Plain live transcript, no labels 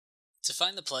To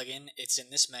find the plugin, it's in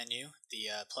this menu, the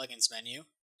plugins menu,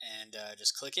 and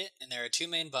just click it, and there are two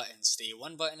main buttons, the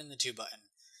 1 button and the 2 button.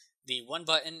 The 1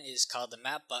 button is called the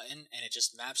map button, and it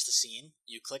just maps the scene.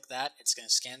 You click that, it's going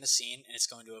to scan the scene, and it's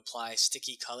going to apply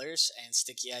sticky colors and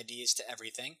sticky IDs to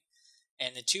everything.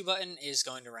 And the 2 button is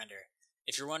going to render.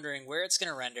 If you're wondering where it's going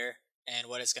to render and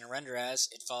what it's going to render as,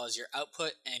 it follows your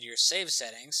output and your save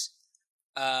settings.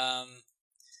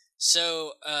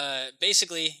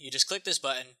 Basically, you just click this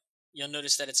button. You'll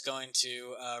notice that it's going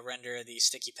to render the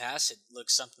sticky pass. It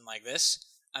looks something like this.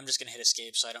 I'm just going to hit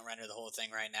escape so I don't render the whole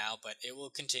thing right now, but it will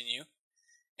continue.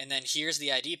 And then here's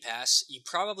the ID pass. You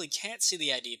probably can't see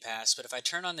the ID pass, but if I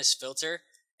turn on this filter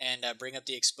and bring up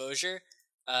the exposure,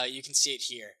 you can see it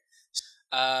here.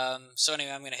 So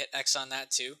anyway, I'm going to hit X on that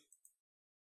too.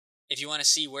 If you want to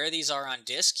see where these are on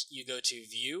disk, you go to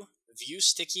View, View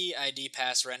Sticky ID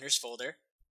Pass Renders folder.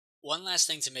 One last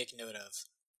thing to make note of.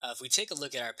 If we take a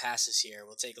look at our passes here,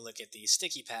 we'll take a look at the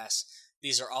sticky pass.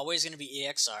 These are always going to be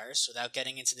EXRs. Without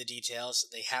getting into the details,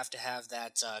 they have to have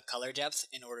that color depth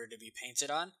in order to be painted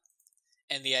on.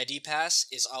 And the ID pass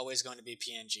is always going to be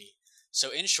PNG. So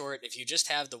in short, if you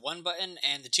just have the 1 button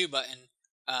and the 2 button,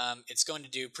 it's going to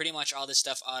do pretty much all this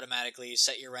stuff automatically,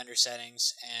 set your render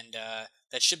settings, and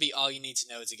that should be all you need to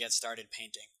know to get started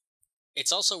painting.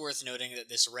 It's also worth noting that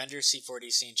this Render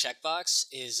C4D Scene checkbox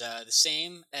is the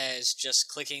same as just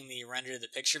clicking the Render the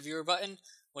Picture Viewer button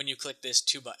when you click this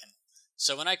 2 button.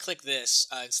 So when I click this,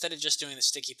 instead of just doing the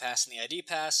sticky pass and the ID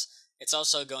pass, it's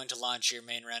also going to launch your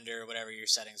main render, whatever your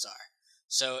settings are.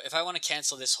 So if I want to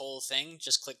cancel this whole thing,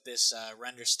 just click this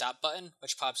Render Stop button,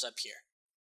 which pops up here.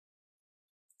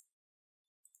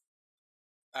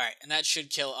 Alright, and that should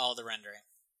kill all the rendering.